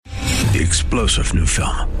The explosive new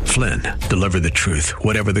film, Flynn, deliver the truth,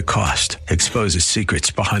 whatever the cost, exposes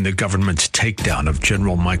secrets behind the government's takedown of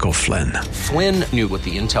General Michael Flynn. Flynn knew what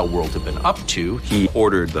the intel world had been up to. He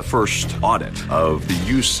ordered the first audit of the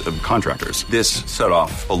use of contractors. This set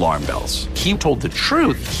off alarm bells. He told the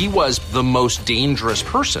truth. He was the most dangerous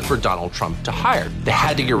person for Donald Trump to hire. They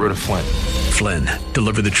had to get rid of Flynn. Flynn,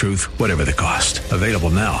 deliver the truth, whatever the cost. Available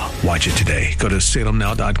now. Watch it today. Go to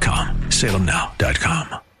salemnow.com.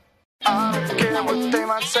 salemnow.com. I don't care what they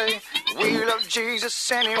might say. We love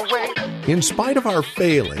Jesus anyway. In spite of our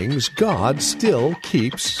failings, God still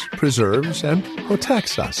keeps, preserves, and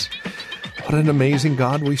protects us. What an amazing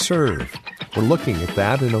God we serve. We're looking at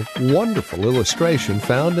that in a wonderful illustration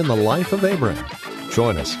found in the life of Abraham.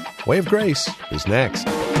 Join us. Way of Grace is next.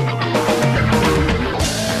 Ain't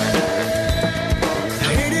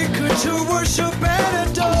it good to worship and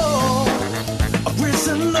adore a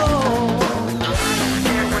risen Lord?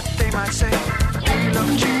 Say, we love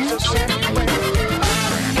Jesus anyway.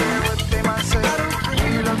 What they might say,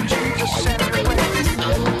 we love Jesus anyway.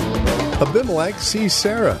 Abimelech sees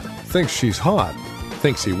Sarah, thinks she's hot,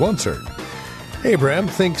 thinks he wants her. Abraham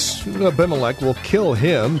thinks Abimelech will kill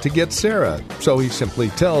him to get Sarah, so he simply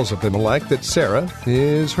tells Abimelech that Sarah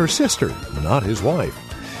is her sister, not his wife.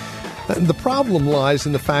 And the problem lies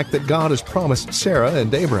in the fact that God has promised Sarah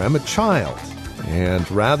and Abraham a child. And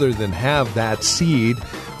rather than have that seed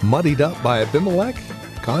muddied up by Abimelech,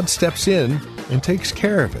 God steps in and takes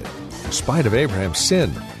care of it, in spite of Abraham's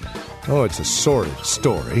sin. Oh, it's a sordid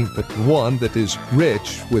story, but one that is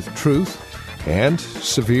rich with truth and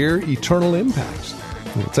severe eternal impacts.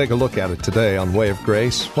 We'll take a look at it today on Way of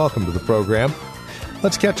Grace. Welcome to the program.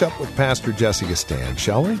 Let's catch up with Pastor Jesse Gastan,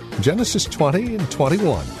 shall we? Genesis 20 and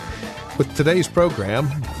 21. With today's program,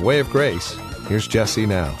 Way of Grace, here's Jesse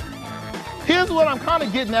now. Here's what I'm kind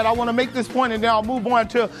of getting at. I want to make this point and then I'll move on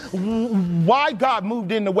to why God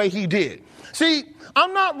moved in the way he did. See,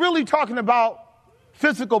 I'm not really talking about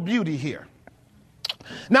physical beauty here.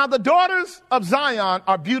 Now, the daughters of Zion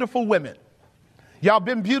are beautiful women. Y'all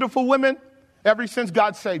been beautiful women ever since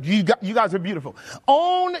God saved you. You guys are beautiful.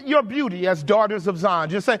 Own your beauty as daughters of Zion.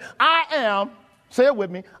 Just say, I am, say it with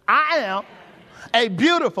me, I am a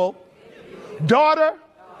beautiful daughter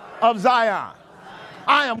of Zion.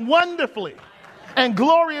 I am wonderfully and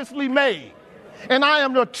gloriously made, and I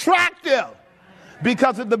am attractive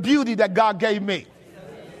because of the beauty that God gave me.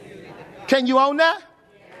 Can you own that?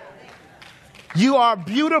 You are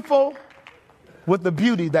beautiful with the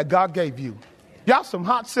beauty that God gave you. Y'all some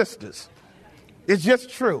hot sisters. It's just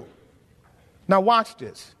true. Now watch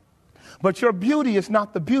this. But your beauty is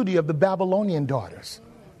not the beauty of the Babylonian daughters.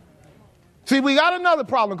 See, we got another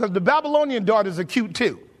problem because the Babylonian daughters are cute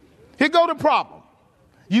too. Here go the problem.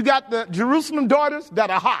 You got the Jerusalem daughters that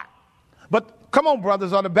are hot. But come on,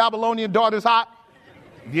 brothers, are the Babylonian daughters hot?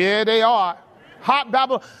 Yeah, they are. Hot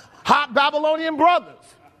Babylonian brothers.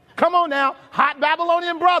 Come on now, hot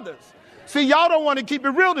Babylonian brothers. See, y'all don't want to keep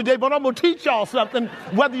it real today, but I'm going to teach y'all something,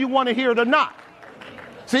 whether you want to hear it or not.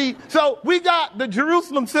 See, so we got the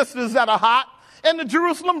Jerusalem sisters that are hot and the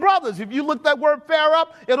Jerusalem brothers. If you look that word fair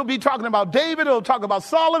up, it'll be talking about David, it'll talk about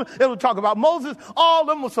Solomon, it'll talk about Moses. All of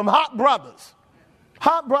them were some hot brothers.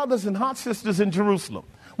 Hot brothers and hot sisters in Jerusalem.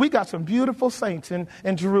 We got some beautiful saints in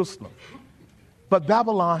Jerusalem. But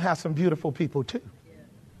Babylon has some beautiful people too.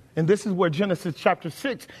 And this is where Genesis chapter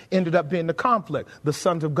 6 ended up being the conflict. The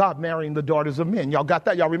sons of God marrying the daughters of men. Y'all got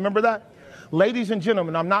that? Y'all remember that? Ladies and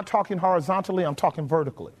gentlemen, I'm not talking horizontally, I'm talking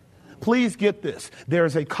vertically. Please get this. There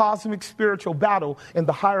is a cosmic spiritual battle in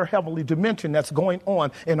the higher heavenly dimension that's going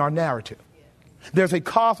on in our narrative. There's a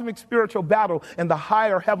cosmic spiritual battle in the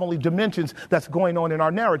higher heavenly dimensions that's going on in our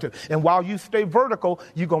narrative. And while you stay vertical,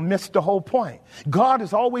 you're going to miss the whole point. God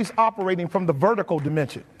is always operating from the vertical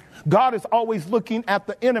dimension. God is always looking at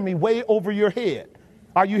the enemy way over your head.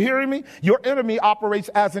 Are you hearing me? Your enemy operates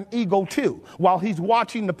as an eagle too. While he's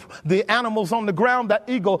watching the animals on the ground, that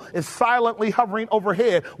eagle is silently hovering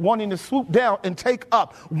overhead, wanting to swoop down and take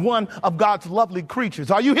up one of God's lovely creatures.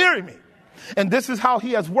 Are you hearing me? And this is how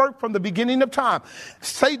he has worked from the beginning of time.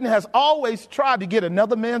 Satan has always tried to get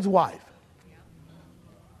another man's wife.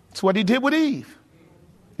 That's what he did with Eve.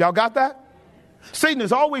 Y'all got that? Satan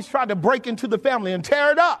has always tried to break into the family and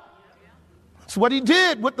tear it up. That's what he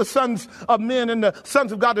did with the sons of men and the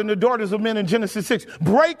sons of God and the daughters of men in Genesis 6.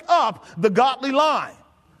 Break up the godly line.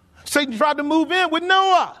 Satan tried to move in with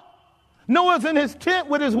Noah. Noah's in his tent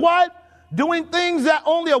with his wife, doing things that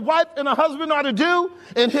only a wife and a husband are to do.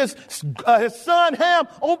 And his son Ham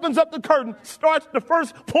opens up the curtain, starts the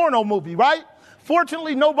first porno movie, right?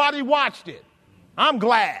 Fortunately, nobody watched it. I'm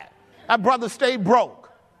glad. That brother stayed broke.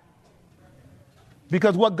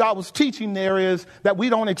 Because what God was teaching there is that we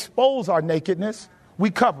don't expose our nakedness. We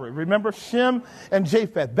cover it. Remember, Shem and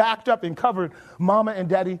Japheth backed up and covered Mama and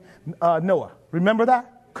Daddy Noah. Remember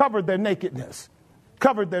that? Covered their nakedness.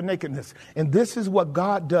 Covered their nakedness. And this is what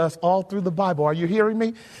God does all through the Bible. Are you hearing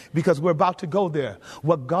me? Because we're about to go there.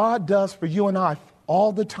 What God does for you and I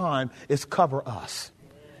all the time is cover us.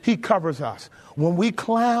 He covers us. When we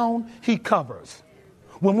clown, he covers.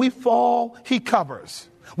 When we fall, he covers.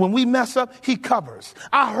 When we mess up, he covers.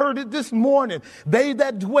 I heard it this morning. They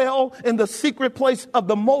that dwell in the secret place of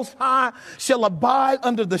the Most High shall abide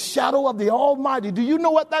under the shadow of the Almighty. Do you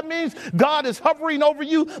know what that means? God is hovering over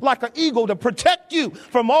you like an eagle to protect you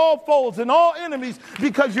from all foes and all enemies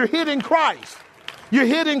because you're hid in Christ. You're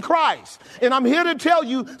hid in Christ. And I'm here to tell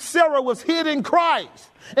you, Sarah was hid in Christ.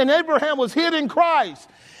 And Abraham was hid in Christ.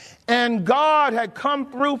 And God had come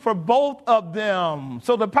through for both of them.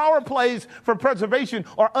 So the power plays for preservation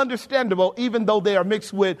are understandable, even though they are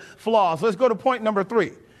mixed with flaws. Let's go to point number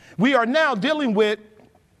 3. We are now dealing with,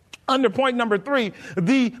 under point number 3,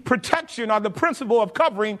 the protection or the principle of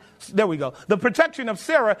covering. There we go. The protection of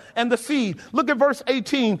Sarah and the seed. Look at verse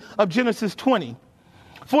 18 of Genesis 20.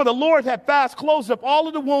 For the Lord had fast closed up all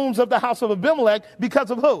of the wombs of the house of Abimelech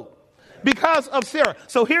because of who? Because of Sarah.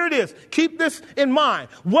 So here it is. Keep this in mind.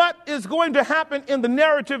 What is going to happen in the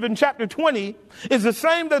narrative in chapter 20 is the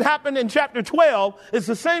same that happened in chapter 12. It's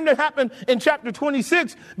the same that happened in chapter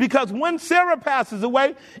 26, because when Sarah passes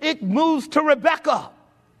away, it moves to Rebekah.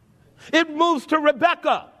 It moves to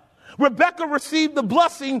Rebekah. Rebekah received the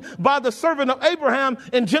blessing by the servant of Abraham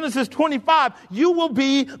in Genesis 25. You will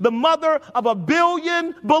be the mother of 1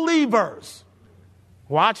 billion believers.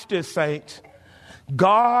 Watch this, saints.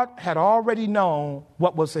 God had already known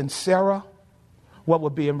what was in Sarah, what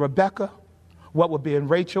would be in Rebekah, what would be in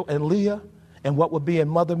Rachel and Leah, and what would be in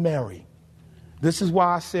Mother Mary. This is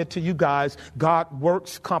why I said to you guys, God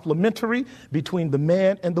works complementary between the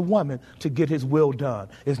man and the woman to get his will done.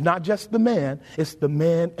 It's not just the man, it's the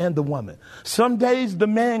man and the woman. Some days the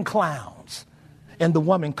man clowns and the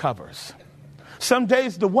woman covers. Some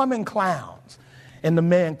days the woman clowns and the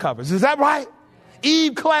man covers. Is that right?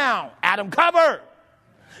 Eve clowned, Adam covered.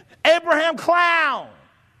 Abraham clown.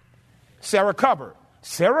 Sarah covered.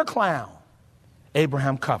 Sarah clown.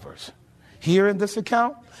 Abraham covers. Here in this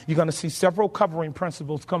account, you're going to see several covering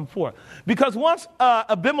principles come forth. Because once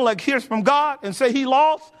Abimelech hears from God and say he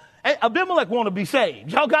lost, Abimelech want to be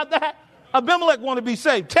saved. Y'all got that? Abimelech want to be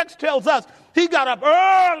saved. Text tells us he got up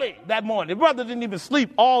early that morning. The brother didn't even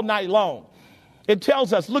sleep all night long. It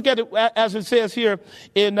tells us, look at it as it says here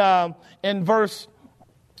in verse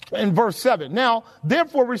 7. Now,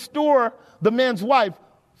 therefore restore the man's wife,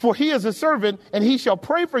 for he is a servant, and he shall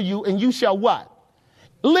pray for you, and you shall what?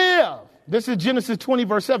 Live. This is Genesis 20,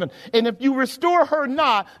 verse 7. And if you restore her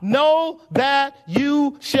not, know that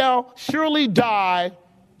you shall surely die,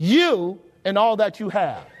 you and all that you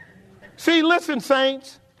have. See, listen,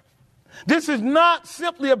 saints. This is not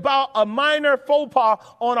simply about a minor faux pas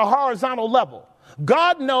on a horizontal level.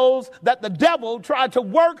 God knows that the devil tried to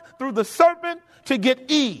work through the serpent to get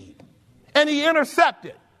Eve, and he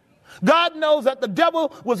intercepted. God knows that the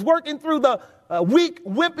devil was working through the weak,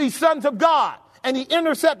 wimpy sons of God, and he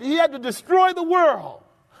intercepted. He had to destroy the world.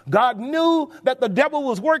 God knew that the devil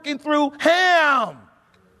was working through Ham,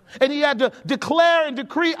 and he had to declare and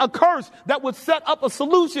decree a curse that would set up a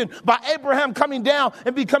solution by Abraham coming down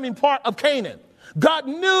and becoming part of Canaan. God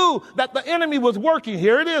knew that the enemy was working.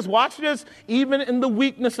 Here it is. Watch this. Even in the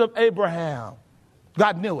weakness of Abraham,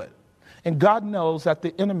 God knew it. And God knows that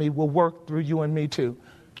the enemy will work through you and me too.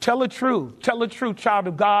 Tell the truth. Tell the truth, child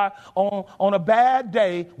of God. On a bad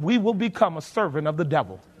day, we will become a servant of the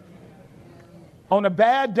devil. On a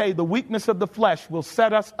bad day, the weakness of the flesh will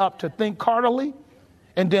set us up to think carnally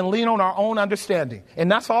and then lean on our own understanding.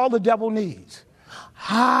 And that's all the devil needs.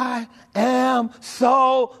 I am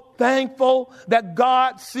so thankful that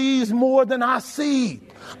God sees more than I see.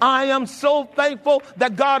 I am so thankful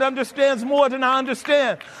that God understands more than I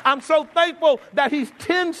understand. I'm so thankful that he's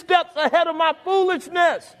 10 steps ahead of my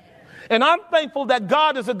foolishness. And I'm thankful that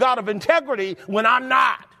God is a God of integrity when I'm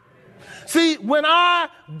not. See, when I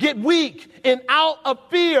get weak and out of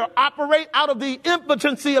fear, operate out of the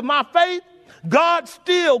impotency of my faith, God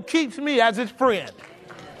still keeps me as his friend.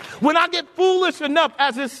 When I get foolish enough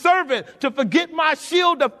as his servant to forget my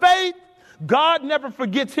shield of faith, God never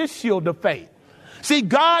forgets his shield of faith. See,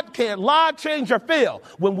 God can't lie, change, or fail.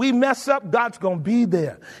 When we mess up, God's going to be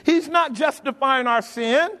there. He's not justifying our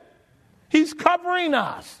sin. He's covering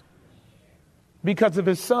us because of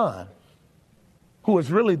his son, who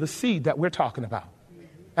is really the seed that we're talking about.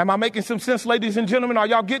 Am I making some sense, ladies and gentlemen? Are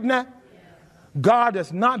y'all getting that? God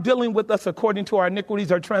is not dealing with us according to our iniquities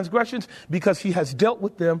or transgressions because he has dealt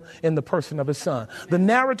with them in the person of his son. The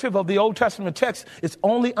narrative of the Old Testament text is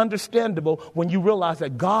only understandable when you realize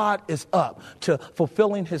that God is up to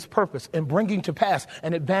fulfilling his purpose and bringing to pass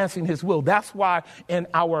and advancing his will. That's why in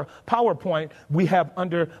our PowerPoint, we have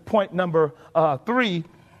under point number 3,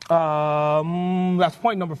 that's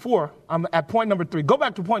point number 4. I'm at point number 3. Go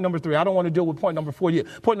back to point number 3. I don't want to deal with point number 4 yet.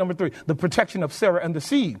 Point number 3, the protection of Sarah and the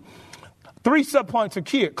seed. 3 subpoints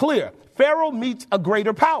are clear. Pharaoh meets a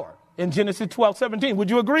greater power in Genesis 12:17. Would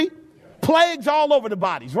you agree? Plagues all over the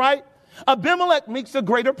bodies, right? Abimelech meets a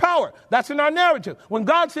greater power. That's in our narrative. When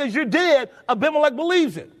God says you're dead, Abimelech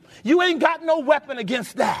believes it. You ain't got no weapon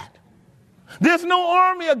against that. There's no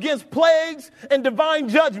army against plagues and divine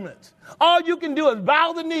judgments. All you can do is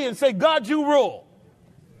bow the knee and say, God, you rule.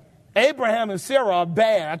 Abraham and Sarah are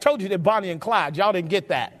bad. I told you they're Bonnie and Clyde. Y'all didn't get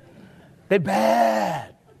that. They're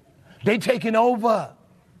bad. They taking over.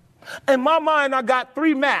 In my mind, I got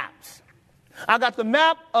 3 maps. I got the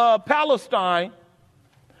map of Palestine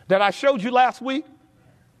that I showed you last week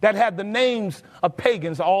that had the names of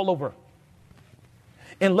pagans all over.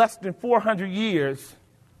 In less than 400 years,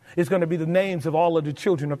 it's going to be the names of all of the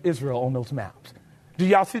children of Israel on those maps. Do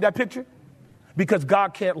y'all see that picture? Because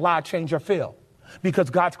God can't lie, change, or fail. Because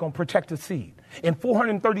God's going to protect the seed. In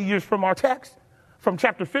 430 years from our text, from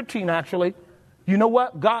chapter 15 actually, you know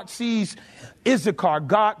what? God sees Issachar.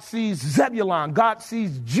 God sees Zebulun. God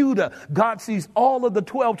sees Judah. God sees all of the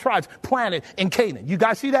 12 tribes planted in Canaan. You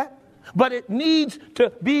guys see that? But it needs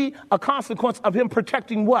to be a consequence of him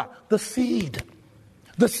protecting what? The seed.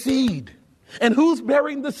 The seed. And who's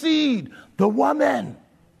bearing the seed? The woman.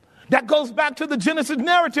 That goes back to the Genesis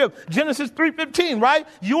narrative. Genesis 3:15, right?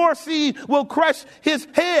 Your seed will crush his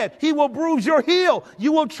head. He will bruise your heel.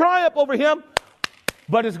 You will triumph over him.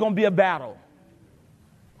 But it's going to be a battle.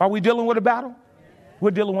 Are we dealing with a battle?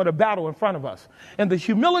 We're dealing with a battle in front of us. And the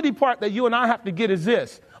humility part that you and I have to get is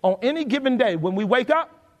this. On any given day, when we wake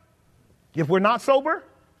up, if we're not sober,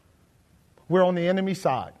 we're on the enemy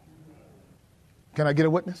side. Can I get a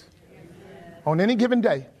witness? On any given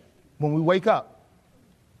day, when we wake up,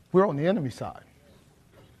 we're on the enemy side.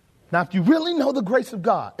 Now, if you really know the grace of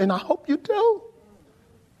God, and I hope you do,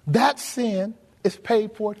 that sin is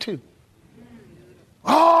paid for too.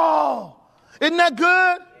 Oh, isn't that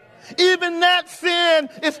good? Even that sin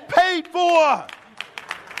is paid for.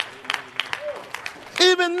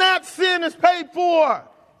 Even that sin is paid for.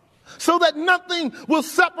 So that nothing will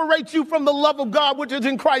separate you from the love of God, which is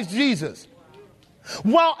in Christ Jesus.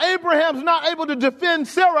 While Abraham's not able to defend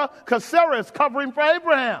Sarah, because Sarah is covering for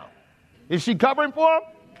Abraham. Is she covering for him?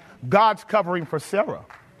 God's covering for Sarah.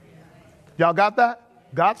 Y'all got that?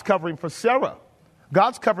 God's covering for Sarah.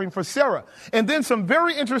 God's covering for Sarah. And then some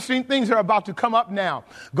very interesting things are about to come up now.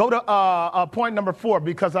 Go to point number 4,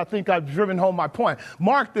 because I think I've driven home my point.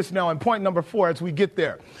 Mark this now in point number 4 as we get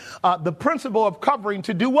there. The principle of covering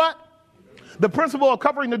to do what? The principle of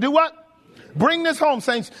covering to do what? Bring this home,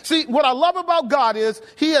 saints. See, what I love about God is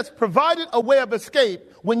he has provided a way of escape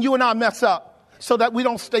when you and I mess up so that we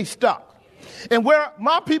don't stay stuck. And where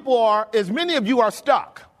my people are is many of you are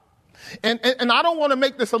stuck. And I don't want to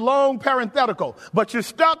make this a long parenthetical, but you're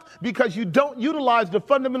stuck because you don't utilize the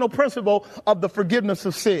fundamental principle of the forgiveness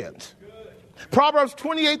of sins. Proverbs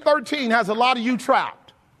 28:13 has a lot of you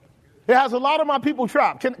trapped. It has a lot of my people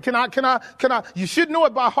trapped. Can I? You should know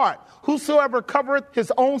it by heart. Whosoever covereth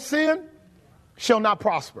his own sin shall not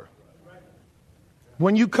prosper.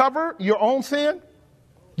 When you cover your own sin,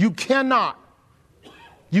 you cannot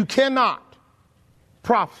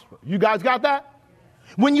prosper. You guys got that?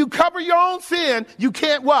 When you cover your own sin, you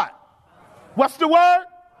can't what? What's the word?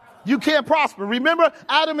 You can't prosper. Remember,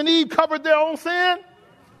 Adam and Eve covered their own sin?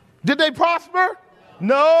 Did they prosper?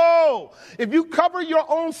 No. If you cover your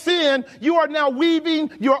own sin, you are now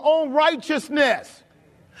weaving your own righteousness.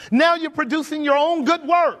 Now you're producing your own good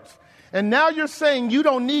works. And now you're saying you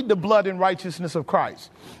don't need the blood and righteousness of Christ.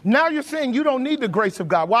 Now you're saying you don't need the grace of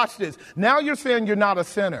God. Watch this. Now you're saying you're not a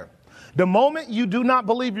sinner. The moment you do not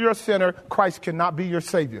believe you're a sinner, Christ cannot be your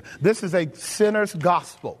Savior. This is a sinner's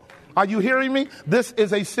gospel. Are you hearing me? This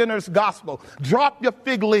is a sinner's gospel. Drop your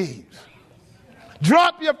fig leaves.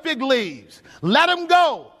 Drop your fig leaves. Let them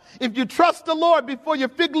go. If you trust the Lord before your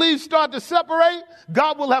fig leaves start to separate,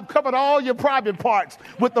 God will have covered all your private parts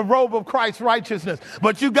with the robe of Christ's righteousness.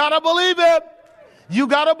 But you got to believe it. You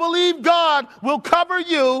got to believe God will cover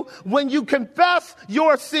you when you confess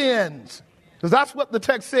your sins. Because that's what the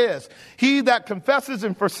text says. He that confesses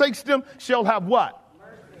and forsakes them shall have what?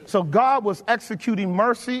 Mercy. So God was executing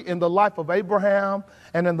mercy in the life of Abraham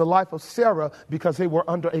and in the life of Sarah because they were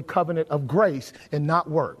under a covenant of grace and not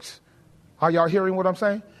works. Are y'all hearing what I'm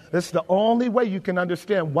saying? This is the only way you can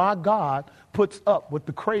understand why God puts up with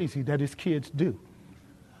the crazy that his kids do.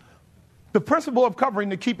 The principle of covering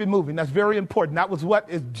to keep it moving, that's very important. That was what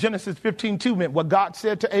Genesis 15:2 meant. What God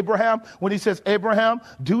said to Abraham when he says, Abraham,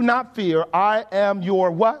 do not fear. I am your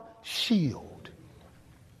what? Shield.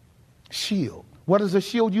 Shield. What is a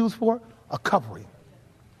shield used for? A covering.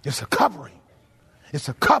 It's a covering. It's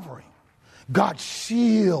a covering. God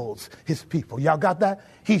shields his people. Y'all got that?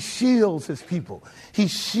 He shields his people. He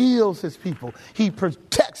shields his people. He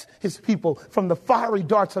protects his people from the fiery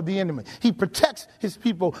darts of the enemy. He protects his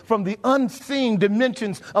people from the unseen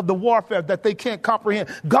dimensions of the warfare that they can't comprehend.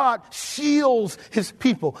 God shields his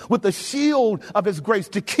people with the shield of his grace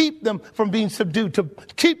to keep them from being subdued, to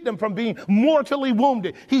keep them from being mortally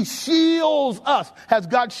wounded. He shields us. Has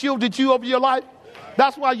God shielded you over your life?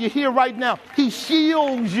 That's why you're here right now. He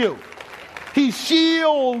shields you. He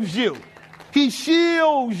shields you. He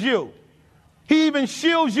shields you. He even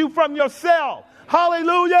shields you from yourself.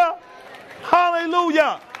 Hallelujah.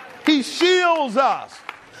 Hallelujah. He shields us.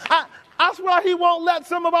 That's why he won't let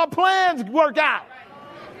some of our plans work out,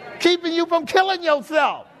 keeping you from killing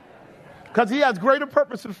yourself, because he has greater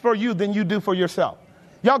purposes for you than you do for yourself.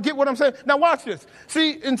 Y'all get what I'm saying? Now watch this.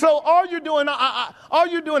 See, and so all you're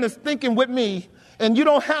doing is thinking with me. And you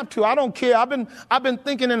don't have to. I don't care. I've been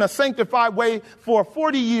thinking in a sanctified way for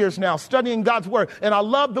 40 years now, studying God's word. And I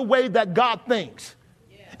love the way that God thinks.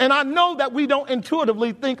 And I know that we don't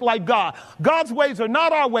intuitively think like God. God's ways are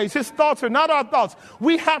not our ways. His thoughts are not our thoughts.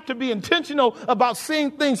 We have to be intentional about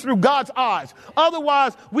seeing things through God's eyes.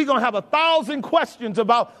 Otherwise, we're going to have 1,000 questions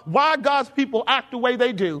about why God's people act the way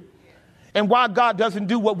they do and why God doesn't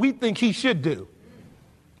do what we think he should do.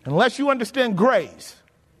 Unless you understand grace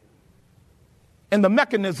and the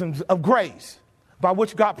mechanisms of grace by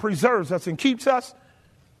which God preserves us and keeps us,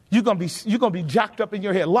 you're gonna be jacked up in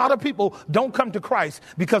your head. A lot of people don't come to Christ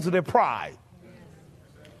because of their pride.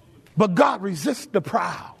 But God resists the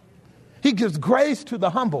proud. He gives grace to the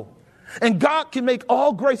humble. And God can make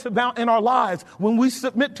all grace abound in our lives when we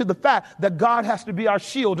submit to the fact that God has to be our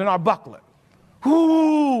shield and our buckler.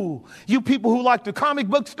 Ooh, you people who like the comic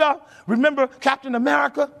book stuff, remember Captain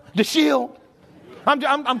America, the shield?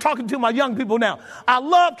 I'm talking to my young people now. I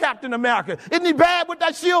love Captain America. Isn't he bad with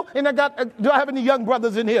that shield? And do I have any young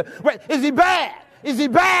brothers in here? Right? Is he bad? Is he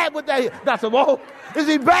bad with that? That's a whoa. Is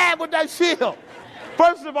he bad with that shield?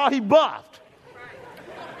 First of all, he buffed.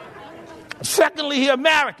 Secondly, he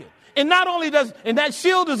American. And not only and that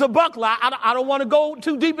shield is a buckler. I don't want to go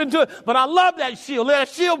too deep into it, but I love that shield. Is that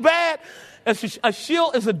shield bad? A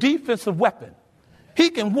shield is a defensive weapon.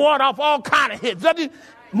 He can ward off all kind of hits. Doesn't he?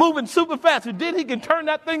 Moving super fast. And then he can turn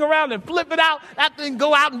that thing around and flip it out. That thing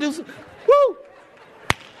go out and do some. Woo!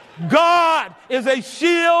 God is a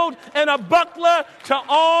shield and a buckler to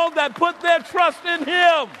all that put their trust in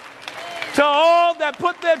him. To all that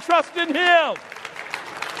put their trust in him.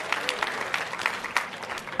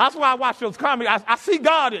 That's why I watch those comics. I see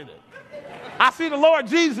God in it. I see the Lord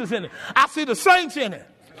Jesus in it. I see the saints in it.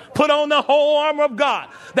 Put on the whole armor of God,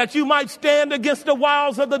 that you might stand against the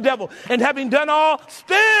wiles of the devil. And having done all,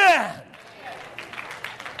 stand.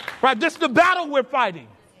 Right, this is the battle we're fighting.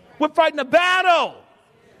 We're fighting a battle.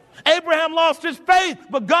 Abraham lost his faith,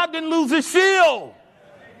 but God didn't lose his shield.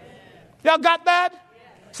 Y'all got that?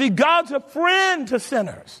 See, God's a friend to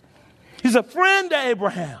sinners. He's a friend to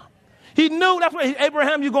Abraham. He knew, that's why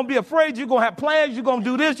Abraham, you're going to be afraid, you're going to have plans, you're going to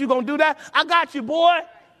do this, you're going to do that. I got you, boy.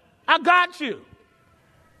 I got you.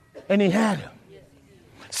 And he had him.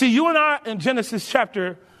 See, you and I in Genesis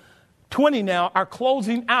chapter 20 now are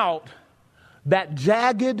closing out that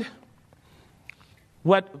jagged,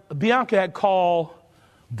 what Bianca had called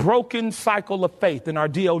broken cycle of faith in our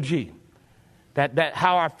DOG. That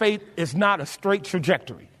how our faith is not a straight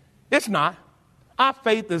trajectory. It's not. Our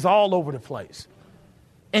faith is all over the place.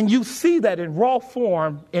 And you see that in raw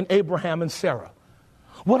form in Abraham and Sarah.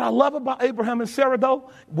 What I love about Abraham and Sarah,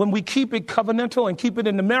 though, when we keep it covenantal and keep it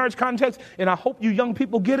in the marriage context, and I hope you young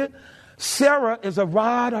people get it, Sarah is a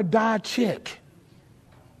ride or die chick.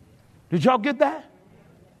 Did y'all get that?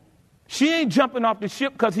 She ain't jumping off the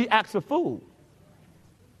ship because he acts a fool.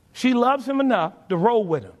 She loves him enough to roll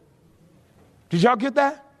with him. Did y'all get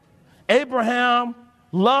that? Abraham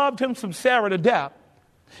loved him some Sarah to death.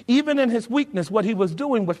 Even in his weakness, what he was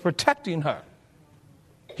doing was protecting her.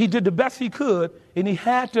 He did the best he could, and he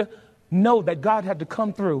had to know that God had to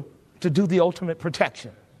come through to do the ultimate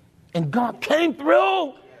protection. And God came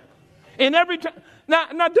through. And every time,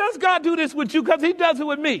 now does God do this with you? Because he does it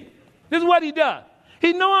with me. This is what he does.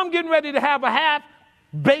 He know I'm getting ready to have a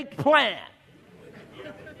half-baked plan.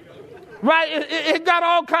 Right? It got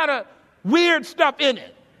all kind of weird stuff in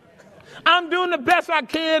it. I'm doing the best I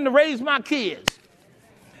can to raise my kids.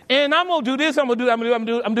 And I'm going to do this, I'm going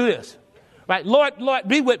to do this. Right? Lord,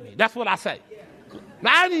 be with me. That's what I say.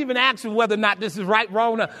 Now, I didn't even ask him whether or not this is right,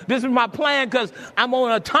 wrong. This is my plan because I'm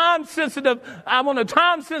on a time-sensitive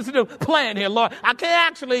plan here, Lord. I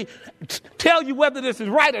can't actually tell you whether this is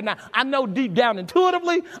right or not. I know deep down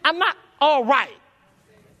intuitively I'm not all right.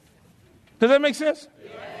 Does that make sense?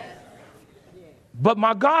 Yes. But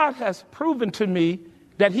my God has proven to me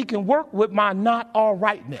that he can work with my not all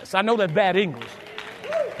rightness. I know that's bad English.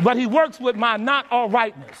 But he works with my not all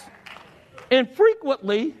rightness. And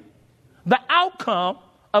frequently, the outcome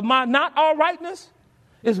of my not all rightness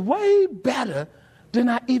is way better than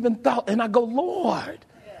I even thought. And I go, Lord,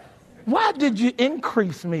 why did you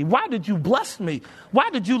increase me? Why did you bless me? Why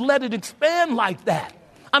did you let it expand like that?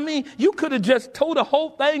 I mean, you could have just tore the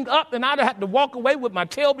whole thing up and I'd have had to walk away with my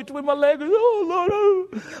tail between my legs. Oh,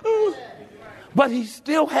 Lord, oh. But he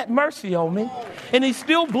still had mercy on me, and he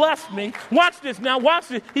still blessed me. Watch this now, watch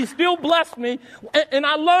this. He still blessed me, and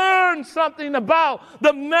I learned something about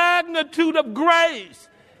the magnitude of grace,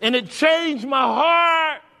 and it changed my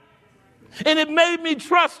heart, and it made me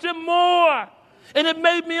trust him more, and it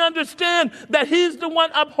made me understand that he's the one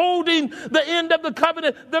upholding the end of the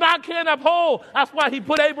covenant that I can't uphold. That's why he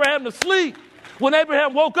put Abraham to sleep. When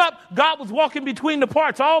Abraham woke up, God was walking between the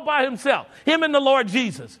parts all by himself, him and the Lord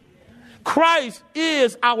Jesus. Christ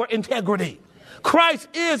is our integrity. Christ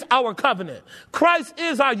is our covenant. Christ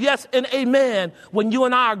is our yes and amen when you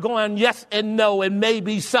and I are going yes and no and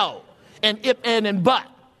maybe so and if and but.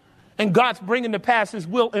 And God's bringing to pass his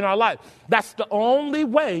will in our life. That's the only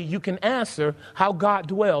way you can answer how God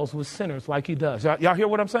dwells with sinners like he does. Y'all hear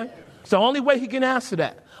what I'm saying? It's the only way he can answer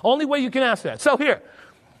that. Only way you can answer that. So here,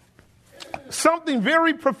 something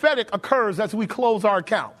very prophetic occurs as we close our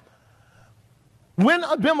account. When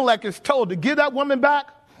Abimelech is told to give that woman back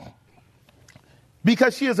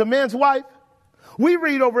because she is a man's wife, we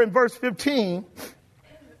read over in verse 15,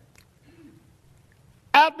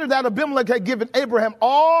 after that Abimelech had given Abraham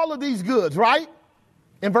all of these goods, right?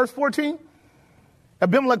 In verse 14,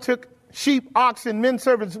 Abimelech took sheep, oxen, men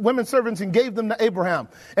servants, women servants, and gave them to Abraham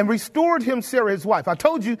and restored him Sarah, his wife. I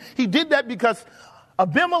told you he did that because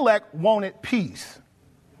Abimelech wanted peace.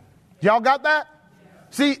 Y'all got that?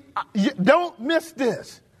 See, don't miss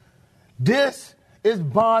this. This is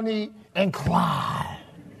Bonnie and Clyde.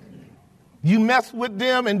 You mess with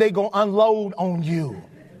them and they gonna unload on you.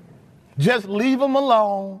 Just leave them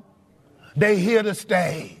alone. They here to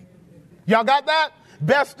stay. Y'all got that?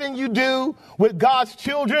 Best thing you do with God's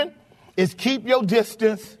children is keep your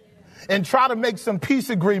distance and try to make some peace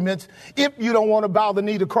agreements if you don't want to bow the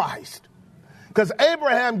knee to Christ. Because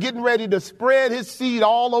Abraham getting ready to spread his seed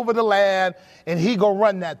all over the land, and he gonna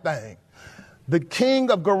run that thing. The king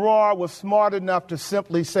of Gerar was smart enough to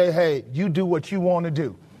simply say, hey, you do what you want to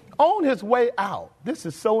do. On his way out, this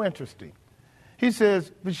is so interesting. He says,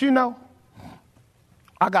 but you know,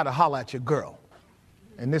 I got to holler at your girl.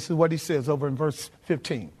 And this is what he says over in verse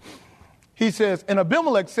 15. He says, and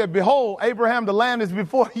Abimelech said, behold, Abraham, the land is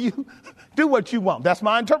before you. Do what you want. That's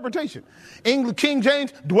my interpretation. English, King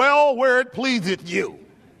James, dwell where it pleaseth you.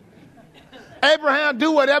 Abraham,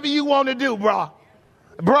 do whatever you want to do, bro.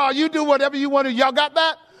 Bro, you do whatever you want to do. Y'all got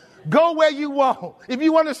that? Go where you want. If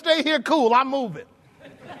you want to stay here, cool, I'm moving.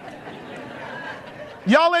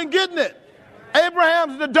 Y'all ain't getting it.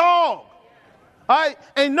 Abraham's the dog. All right?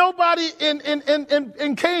 And nobody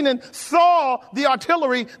in Canaan saw the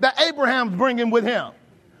artillery that Abraham's bringing with him.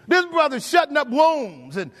 This brother's shutting up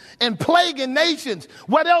wombs and plaguing nations.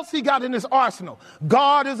 What else he got in his arsenal?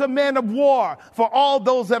 God is a man of war for all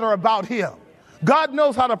those that are about him. God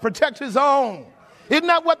knows how to protect his own. Isn't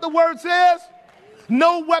that what the word says?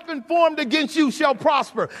 No weapon formed against you shall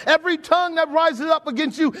prosper. Every tongue that rises up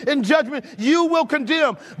against you in judgment, you will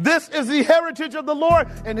condemn. This is the heritage of the Lord,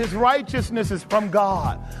 and his righteousness is from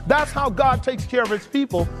God. That's how God takes care of his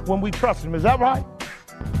people when we trust him. Is that right?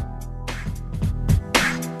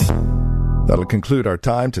 That'll conclude our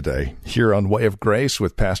time today here on Way of Grace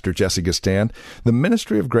with Pastor Jesse Gistand, the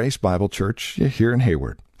Ministry of Grace Bible Church here in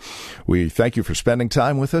Hayward. We thank you for spending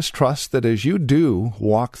time with us. Trust that as you do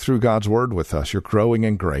walk through God's Word with us, you're growing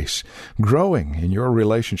in grace, growing in your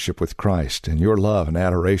relationship with Christ and your love and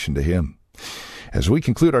adoration to Him. As we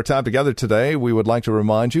conclude our time together today, we would like to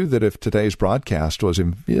remind you that if today's broadcast was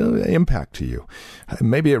impact to you,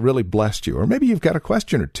 maybe it really blessed you, or maybe you've got a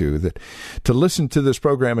question or two that to listen to this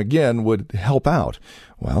program again would help out.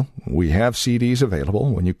 Well, we have CDs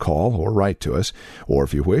available when you call or write to us, or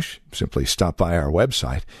if you wish, simply stop by our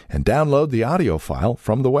website and download the audio file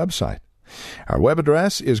from the website. Our web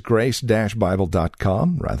address is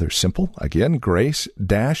grace-bible.com. Rather simple. Again,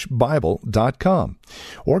 grace-bible.com.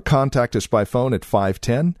 Or contact us by phone at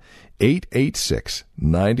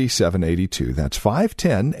 510-886-9782. That's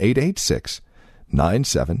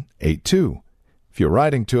 510-886-9782. If you're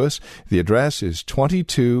writing to us, the address is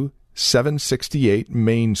 22768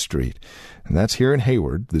 Main Street. And that's here in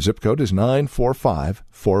Hayward. The zip code is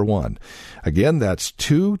 94541. Again, that's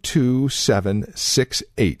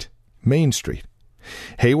 22768 Main Street.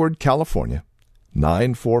 Hayward, California,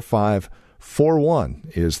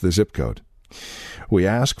 94541 is the zip code. We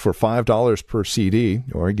ask for $5 per CD,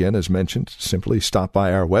 or again, as mentioned, simply stop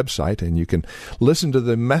by our website and you can listen to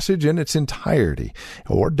the message in its entirety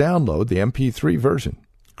or download the MP3 version,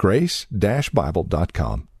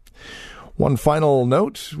 grace-bible.com. One final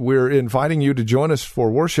note, we're inviting you to join us for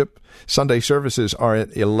worship. Sunday services are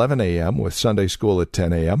at 11 a.m. with Sunday school at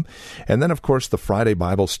 10 a.m. And then, of course, the Friday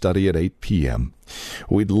Bible study at 8 p.m.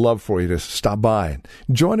 We'd love for you to stop by and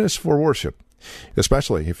join us for worship,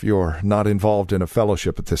 especially if you're not involved in a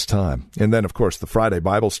fellowship at this time. And then, of course, the Friday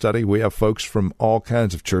Bible study, we have folks from all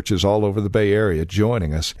kinds of churches all over the Bay Area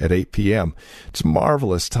joining us at 8 p.m. It's a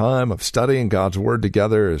marvelous time of studying God's Word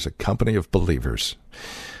together as a company of believers.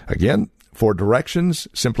 Again, for directions,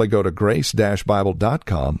 simply go to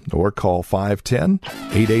grace-bible.com or call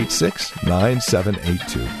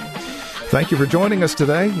 510-886-9782. Thank you for joining us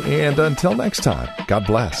today, and until next time, God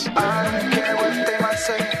bless. I don't care what they might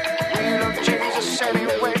say. We love Jesus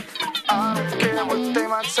anyway. I don't care what they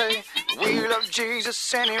might say. We love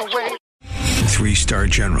Jesus anyway. 3-star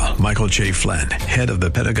General Michael J. Flynn, head of the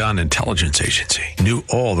Pentagon Intelligence Agency, knew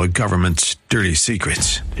all the government's dirty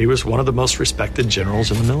secrets. He was one of the most respected generals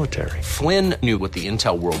in the military. Flynn knew what the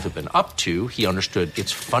intel world had been up to. He understood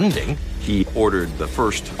its funding. He ordered the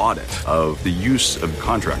first audit of the use of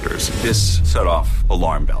contractors. This set off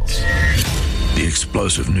alarm bells. The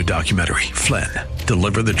explosive new documentary, Flynn,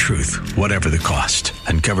 Deliver the Truth, Whatever the Cost,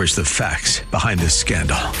 uncovers the facts behind this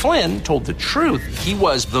scandal. Flynn told the truth. He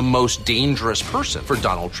was the most dangerous person for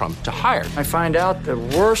Donald Trump to hire. I find out the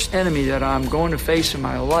worst enemy that I'm going to face in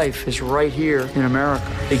my life is right here in America.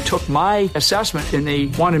 They took my assessment and they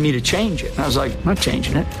wanted me to change it. And I was like, I'm not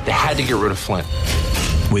changing it. They had to get rid of Flynn.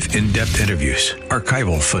 With in-depth interviews,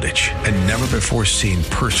 archival footage, and never-before-seen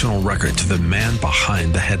personal records of the man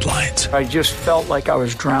behind the headlines. I just felt like I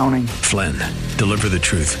was drowning. Flynn, Deliver the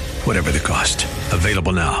Truth, Whatever the Cost.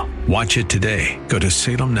 Available now. Watch it today. Go to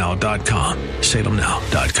salemnow.com.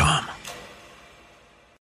 salemnow.com.